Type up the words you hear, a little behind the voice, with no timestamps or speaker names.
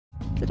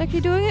Is it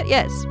actually doing it?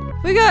 Yes.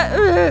 We got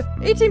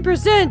 18%. We're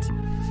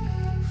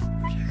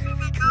gonna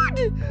be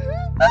good.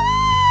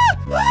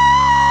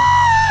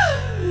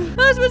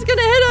 Husband's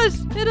gonna hit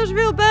us. Hit us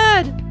real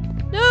bad.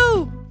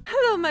 No.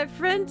 Hello, my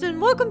friends,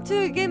 and welcome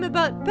to a game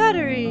about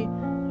battery.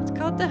 It's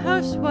called The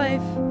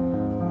Housewife.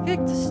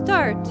 Click to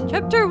start.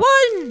 Chapter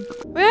 1.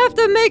 We have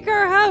to make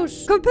our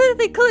house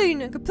completely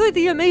clean and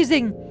completely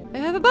amazing. I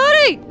have a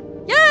body.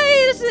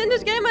 Yay! In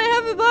this game, I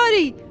have a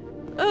body.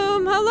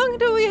 How long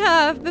do we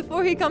have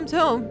before he comes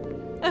home?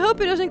 I hope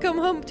he doesn't come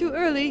home too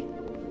early.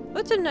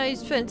 What's a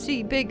nice,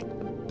 fancy, big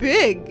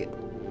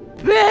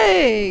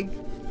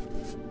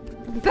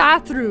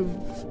bathroom?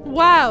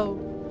 Wow.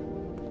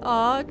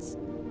 Aw, it's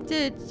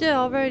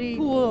already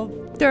full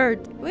of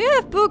dirt. We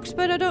have books,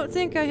 but I don't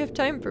think I have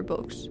time for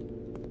books.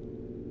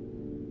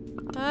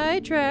 Hi,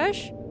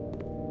 trash.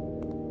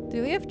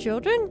 Do we have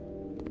children?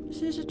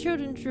 This is a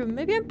children's room.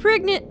 Maybe I'm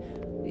pregnant.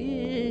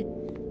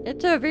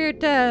 It's a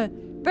weird,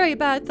 very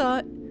bad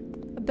thought.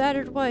 A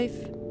battered wife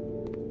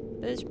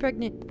that is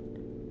pregnant.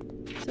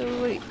 So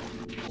wait.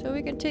 So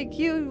we can take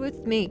you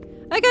with me.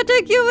 I can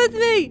take you with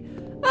me!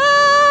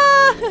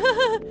 Ah!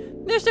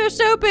 Mr.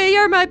 Soapy,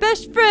 you're my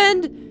best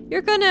friend.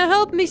 You're gonna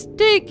help me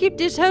keep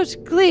this house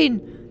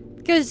clean.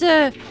 Cause,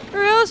 or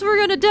else we're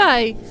gonna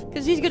die.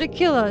 Cause he's gonna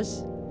kill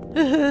us.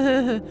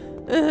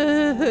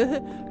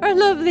 Our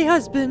lovely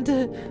husband.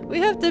 We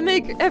have to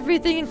make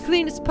everything as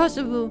clean as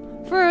possible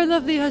for our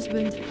lovely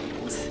husband.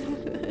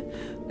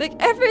 Like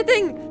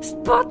everything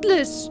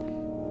spotless.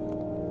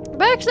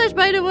 Backslash,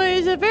 by the way,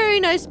 is a very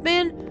nice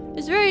man.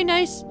 Is very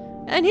nice.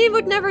 And he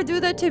would never do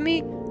that to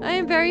me. I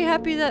am very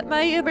happy that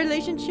my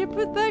relationship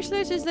with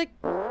Backslash is like...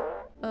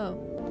 Oh.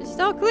 It's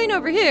all clean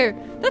over here.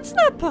 That's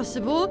not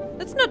possible.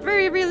 That's not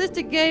very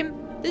realistic game.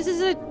 This is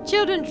a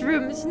children's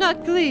room. It's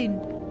not clean.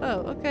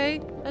 Oh,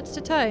 okay. That's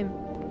the time.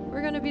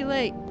 We're gonna be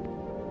late.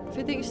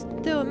 Everything's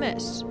still a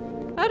mess.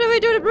 How do we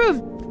do the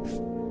room?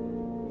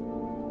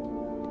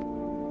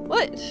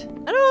 What?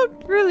 I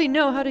don't really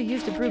know how to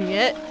use the broom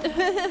yet.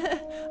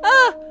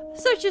 Ah!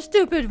 Such a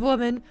stupid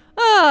woman.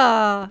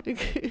 Ah!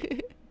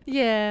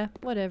 Yeah,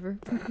 whatever.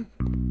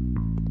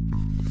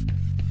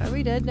 Are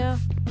we dead now?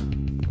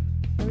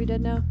 Are we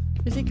dead now?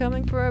 Is he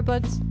coming for our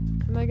butts?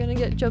 Am I gonna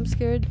get jump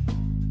scared?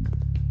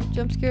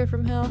 Jump scared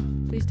from hell?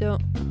 Please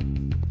don't.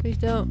 Please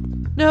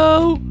don't.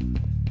 No!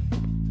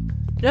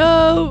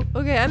 No!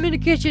 Okay, I'm in the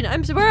kitchen.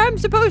 I'm where I'm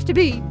supposed to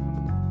be.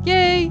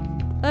 Yay!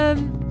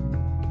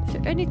 Is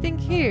there anything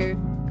here?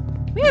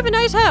 We have a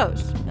nice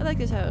house. I like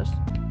this house.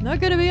 Not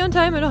gonna be on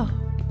time at all.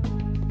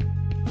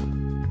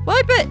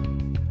 Wipe it!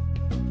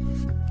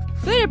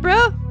 Clean it,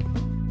 bro!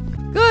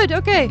 Good,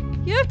 okay.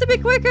 You have to be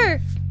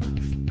quicker!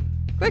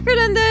 Quicker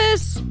than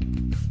this!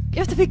 You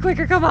have to be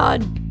quicker, come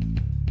on!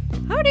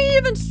 How do you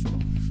even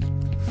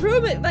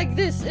room it like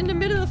this in the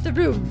middle of the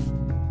room?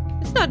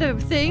 It's not a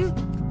thing.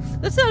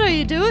 That's not how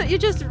you do it. You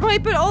just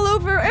wipe it all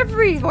over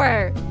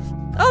everywhere.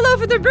 All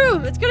over the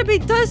room. It's gonna be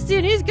dusty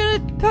and he's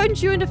gonna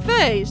punch you in the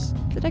face.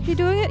 Is it actually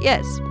doing it?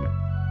 Yes.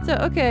 So,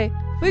 okay.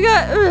 We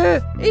got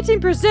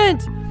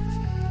 18%.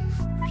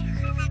 We're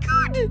gonna be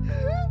good.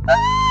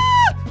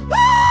 Ah!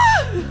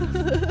 Ah!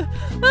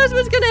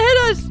 Husband's gonna hit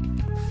us.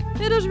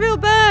 Hit us real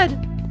bad.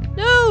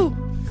 No.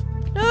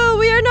 No,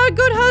 we are not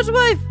good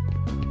housewife.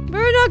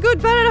 We're not good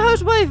bad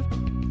housewife.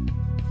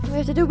 We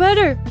have to do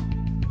better.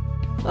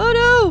 Oh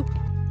no.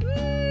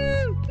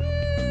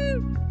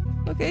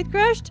 Okay, it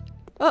crashed.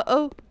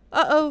 Uh-oh.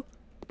 Uh-oh.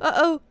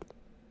 Uh-oh.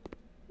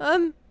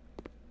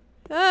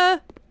 I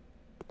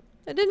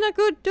did not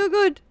do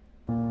good.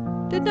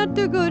 Did not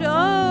do good.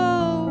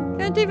 Oh.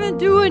 Can't even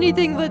do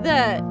anything with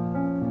that.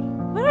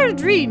 What are the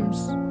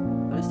dreams?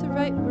 What is the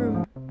right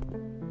room?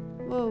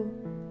 Whoa.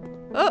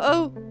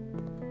 Uh-oh.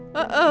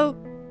 Uh-oh.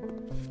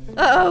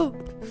 Uh-oh.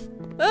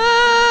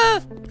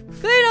 Ah!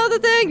 Clean all the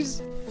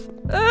things!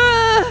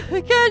 Ah!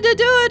 I can't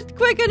do it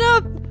quick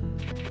enough!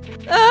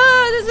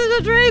 Ah! This is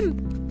a dream!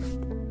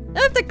 I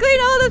have to clean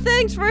all the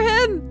things for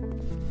him!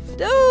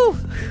 No!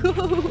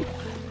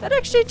 That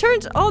actually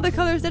turns all the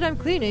colors that I'm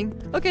cleaning.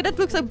 Okay, that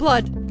looks like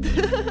blood.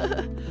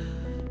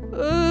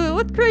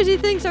 What crazy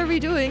things are we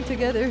doing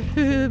together?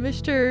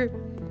 Mr.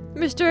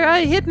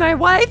 I hit my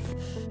wife?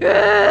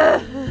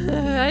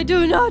 I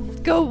do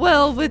not go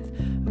well with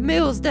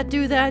males that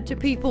do that to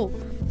people.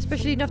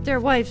 Especially not their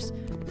wives.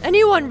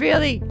 Anyone,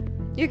 really.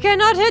 You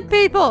cannot hit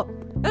people.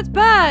 That's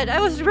bad. I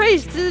was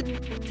raised to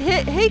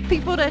hate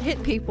people that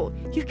hit people.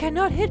 You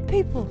cannot hit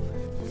people.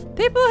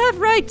 People have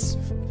rights.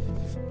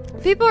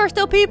 People are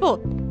still people.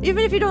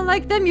 Even if you don't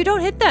like them, you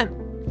don't hit them.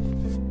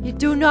 You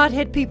do not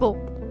hit people.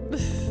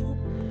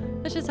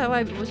 That's just how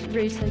I was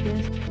raised, I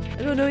guess.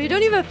 I don't know. You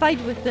don't even fight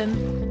with them.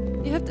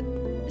 You have to...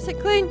 Is it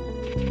clean?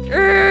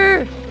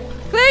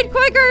 Clean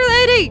quicker,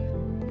 lady!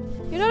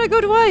 You're not a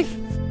good wife.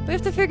 We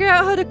have to figure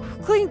out how to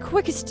clean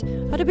quickest.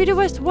 How to be the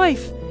best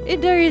wife in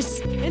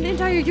the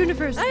entire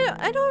universe.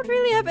 I don't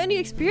really have any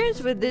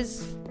experience with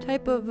this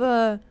type of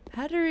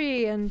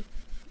battery and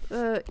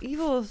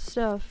evil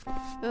stuff.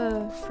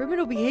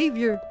 Criminal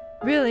behavior,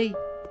 really.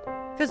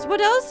 Because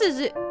what else is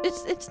it?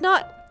 It's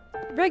not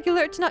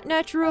regular, it's not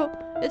natural.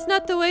 It's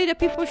not the way that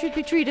people should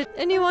be treated.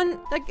 Anyone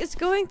that is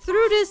going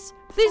through this,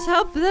 please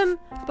help them.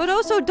 But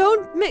also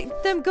don't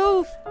make them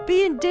go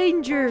be in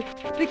danger.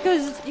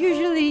 Because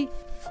usually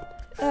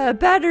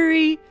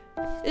battery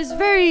is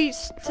very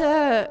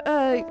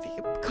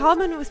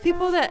common with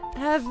people that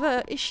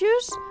have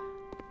issues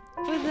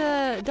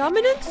with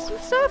dominance and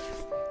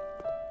stuff.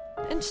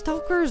 And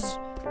stalkers.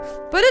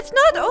 But it's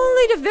not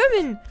only the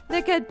women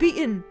that get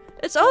beaten.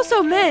 It's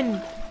also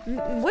men.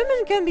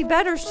 Women can be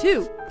batters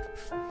too.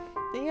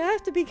 You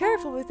have to be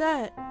careful with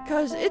that,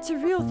 because it's a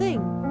real thing.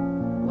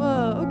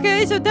 Whoa,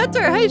 okay, so that's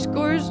our high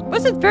scores.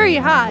 Wasn't very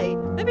high.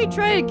 Let me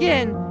try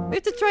again. We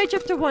have to try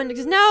chapter 1,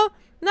 because now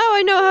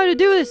I know how to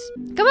do this.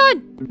 Come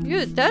on!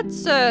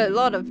 That's a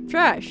lot of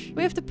trash.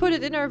 We have to put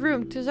it in our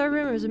room, because our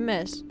room is a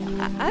mess.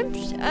 I'm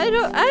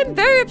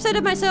very upset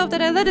at myself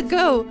that I let it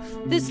go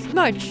this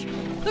much.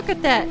 Look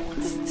at that.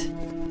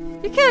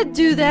 You can't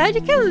do that.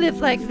 You can't live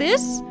like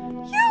this.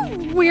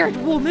 You weird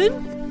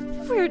woman.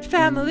 Weird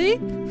family.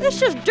 It's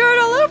just dirt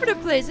all over the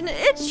place, and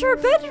it's your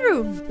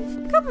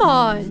bedroom. Come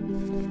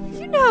on.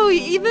 You know,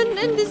 even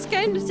in this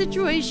kind of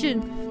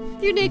situation,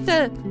 you need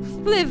to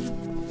live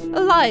a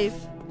life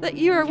that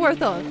you are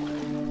worth of.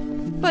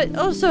 But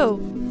also,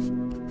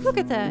 look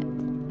at that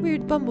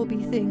weird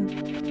bumblebee thing.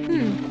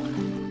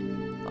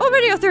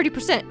 Already a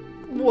 30%.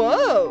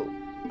 Whoa.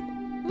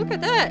 Look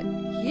at that.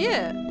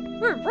 Yeah.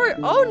 We're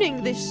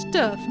owning this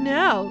stuff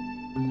now.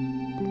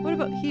 What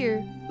about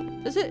here?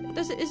 Is it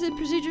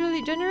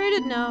procedurally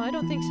generated? No, I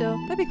don't think so.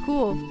 That'd be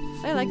cool.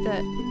 I like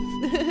that.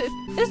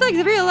 It's like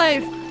the real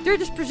life.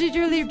 Dirt is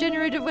procedurally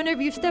generated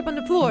whenever you step on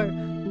the floor.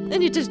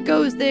 And it just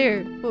goes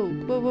there. Whoa,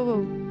 whoa, whoa,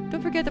 whoa.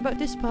 Don't forget about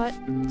this spot.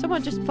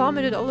 Someone just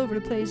vomited all over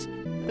the place.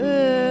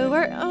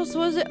 Where else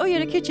was it? Oh yeah,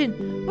 the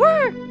kitchen.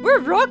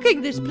 We're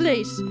rocking this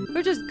place.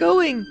 We're just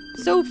going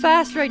so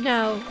fast right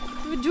now.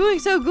 We're doing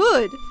so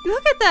good.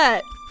 Look at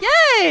that.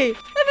 Yay!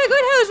 I'm a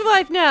good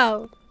housewife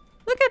now.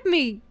 Look at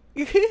me.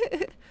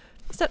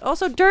 Is that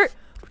also dirt?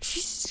 Oh,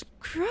 Jesus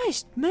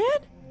Christ, man.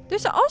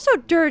 There's also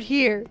dirt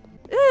here.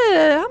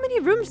 How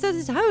many rooms does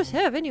this house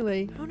have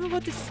anyway? I don't know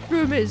what this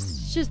room is.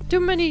 It's just too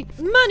many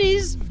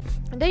monies.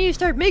 And then you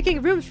start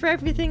making rooms for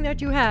everything that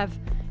you have.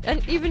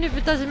 And even if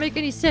it doesn't make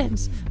any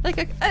sense. Like,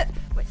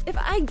 if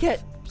I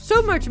get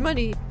so much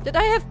money that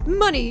I have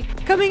money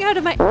coming out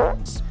of my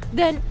ass,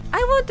 then I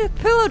want a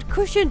pillowed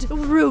cushioned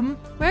room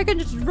where I can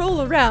just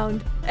roll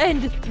around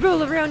and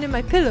roll around in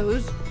my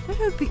pillows. That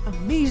would be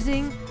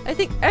amazing. I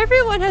think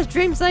everyone has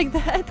dreams like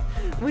that.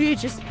 Where you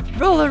just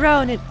roll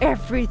around in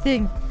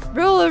everything.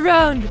 Roll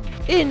around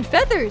in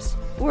feathers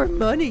or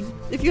money.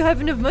 If you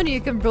have enough money,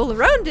 you can roll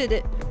around in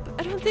it. But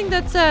I don't think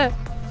that's a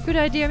good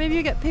idea. Maybe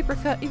you get paper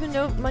cut even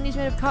though money's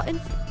made of cotton.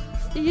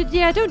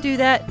 Yeah, don't do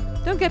that.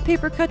 Don't get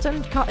paper cuts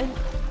on cotton.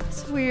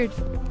 It's weird.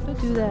 Don't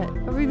do that.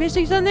 Are we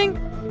missing something?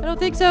 I don't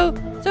think so.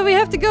 So we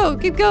have to go.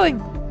 Keep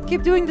going.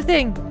 Keep doing the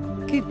thing.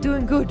 Keep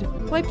doing good.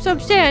 Wipe some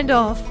sand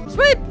off.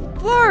 Sweep!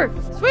 Floor!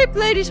 Sweep,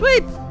 lady,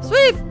 sweep!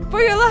 Sweep!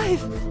 For your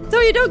life!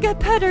 So you don't get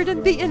pattered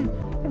and beaten.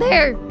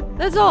 There!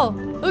 That's all.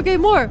 Okay,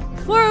 more.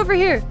 More over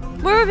here.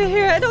 More over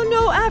here. I don't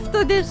know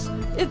after this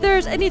if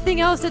there's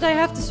anything else that I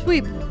have to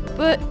sweep.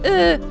 But,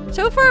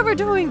 so far we're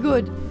doing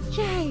good.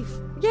 Yay!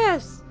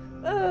 Yes!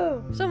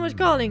 Oh, someone's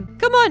calling.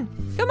 Come on!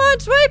 Come on,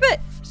 sweep it!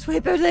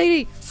 Sweep it,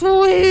 lady!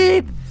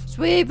 Sweep!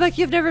 Sweep like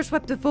you've never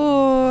swept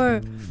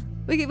before.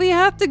 We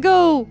have to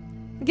go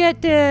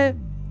get the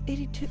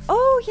 82.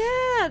 Oh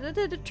yeah,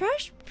 the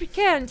trash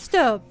can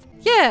stuff.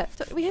 Yeah,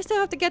 so we still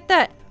have to get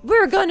that.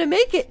 We're gonna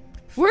make it.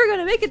 We're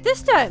gonna make it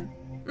this time.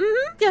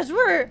 Yes,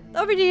 we're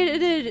already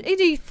at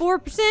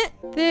 84%.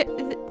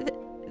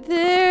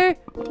 There.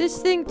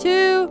 This thing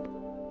too.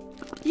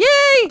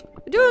 Yay!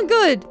 We're doing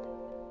good.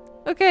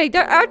 Okay,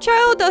 our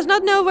child does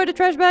not know where the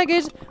trash bag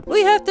is.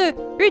 We have to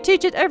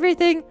reteach it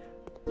everything.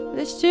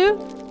 This too.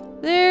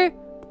 There.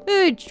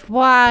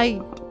 Why?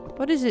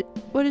 What is it?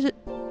 What is it?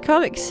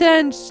 Comic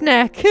Sans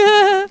snack.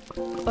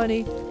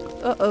 Funny.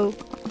 Uh-oh.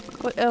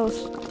 What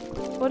else?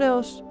 What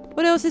else?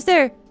 What else is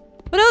there?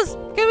 What else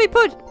can we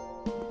put?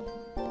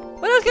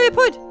 What else can we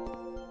put?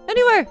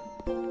 Anywhere.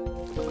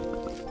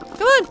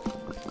 Come on.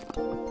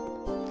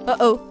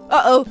 Uh-oh.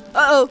 Uh-oh.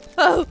 Uh-oh.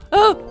 Oh.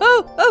 Oh.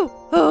 Oh. Oh.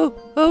 Oh.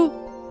 Oh.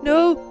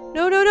 No.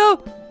 No, no, no.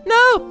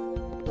 No.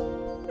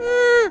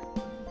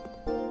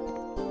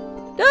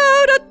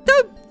 No,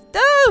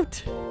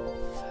 don't.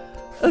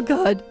 Oh,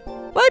 God.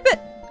 Wipe it.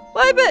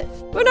 Wipe it.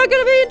 We're not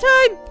going to be in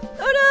time.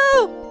 Oh, no.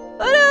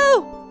 Oh,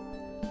 no.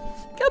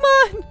 Come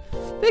on.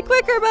 Be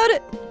quicker about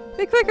it.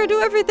 Be quicker.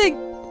 Do everything.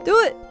 Do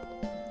it.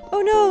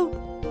 Oh, no.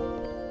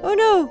 Oh,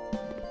 no.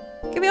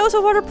 Can we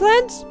also water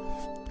plants?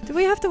 Do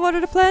we have to water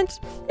the plants?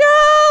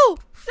 No.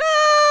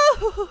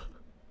 No.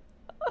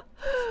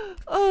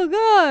 Oh,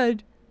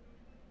 God.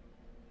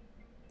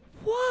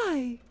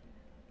 Why?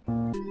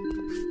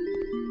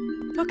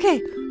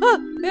 Okay. Oh,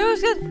 we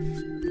almost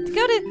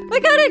got it. We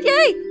got it.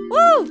 Yay.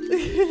 Woo.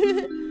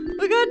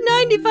 We got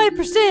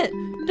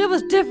 95%. That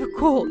was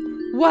difficult.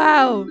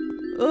 Wow.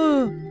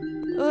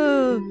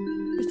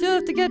 We still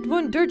have to get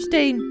one dirt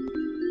stain.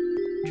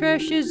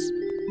 trash is.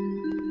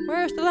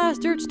 Where's the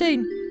last dirt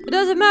stain? It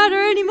doesn't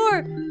matter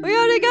anymore. We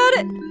already got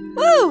it.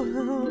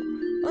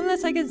 Woo!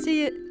 Unless I can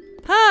see it.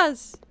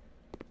 Pass.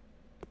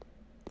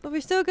 But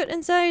we still got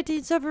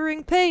anxiety,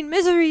 suffering, pain,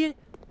 misery, and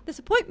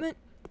disappointment.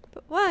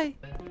 But why?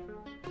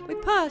 We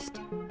passed.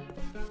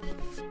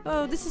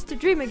 Oh, this is the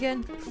dream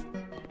again.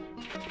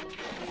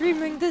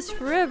 Dreaming this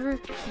forever.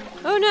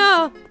 Oh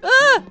no!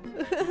 Ah!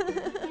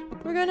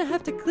 We're gonna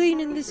have to clean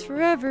in this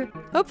forever.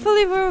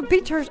 Hopefully we'll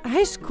beat our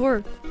high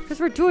score. Because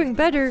we're doing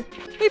better.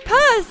 We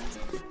passed!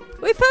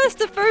 We passed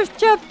the first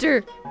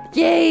chapter!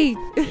 Yay!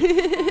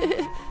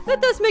 That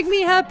does make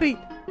me happy.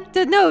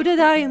 To know that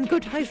I am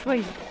good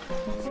housewife.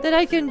 That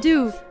I can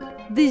do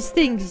these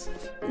things.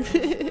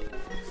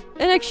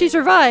 And actually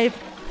survive.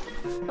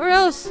 Or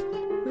else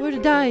we would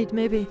have died,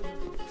 maybe.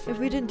 If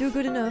we didn't do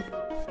good enough.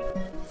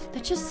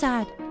 That's just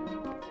sad.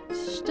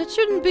 That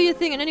shouldn't be a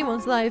thing in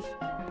anyone's life.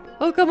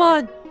 Oh, come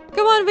on.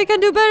 Come on, we can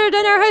do better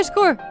than our high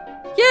score.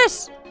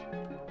 Yes!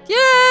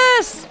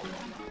 Yes!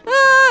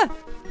 Ah!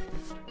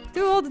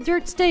 Do all the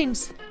dirt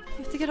stains.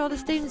 We have to get all the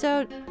stains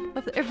out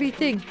of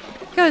everything.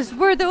 Because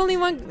we're the only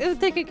one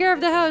taking care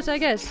of the house, I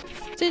guess.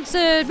 Since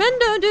men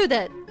don't do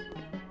that.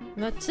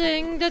 I'm not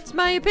saying that's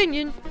my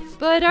opinion.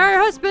 But our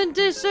husband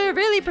is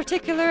really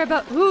particular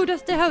about who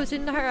does the house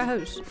in our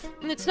house.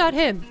 And it's not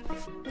him.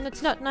 And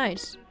it's not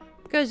nice.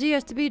 Because he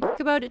has to be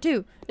about it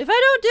too. If I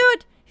don't do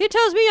it, he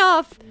tells me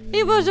off.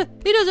 He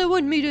doesn't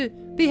want me to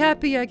be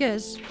happy, I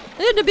guess.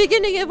 And in the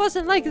beginning it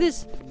wasn't like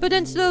this. But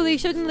then slowly,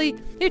 suddenly,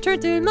 he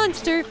turned to a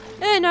monster.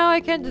 And now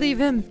I can't leave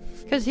him.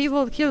 Because he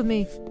will kill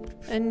me.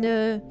 And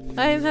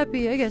I am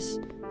happy, I guess.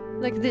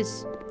 Like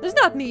this. It's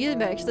not me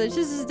and Backslash.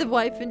 This is the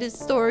wife in this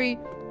story.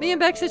 Me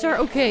and Backslash are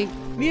okay.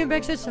 Me and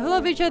Backslash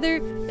love each other.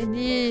 And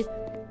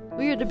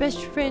we are the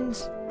best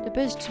friends. The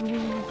best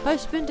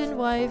husband and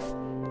wife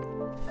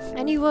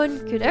anyone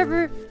could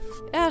ever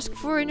ask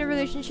for in a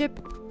relationship.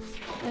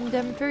 And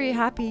I'm very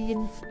happy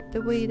in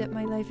the way that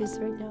my life is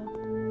right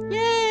now.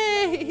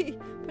 Yay!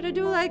 But I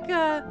do like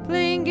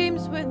playing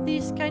games with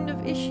these kind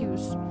of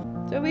issues.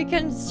 So we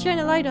can shine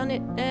a light on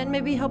it and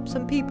maybe help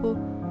some people.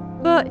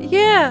 But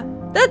yeah,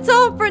 that's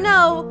all for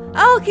now.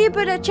 I'll keep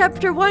it at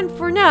chapter 1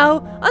 for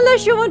now.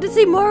 Unless you want to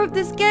see more of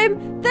this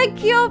game.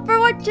 Thank you all for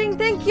watching.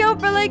 Thank you all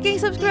for liking,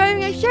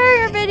 subscribing, and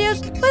sharing our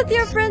videos with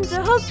your friends.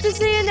 I hope to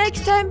see you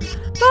next time.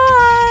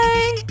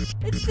 Bye!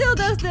 It still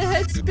does the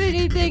head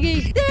spinny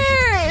thingy.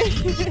 There!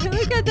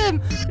 Look at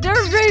them. They're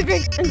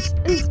raving.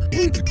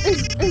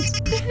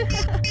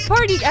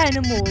 Party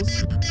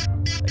animals.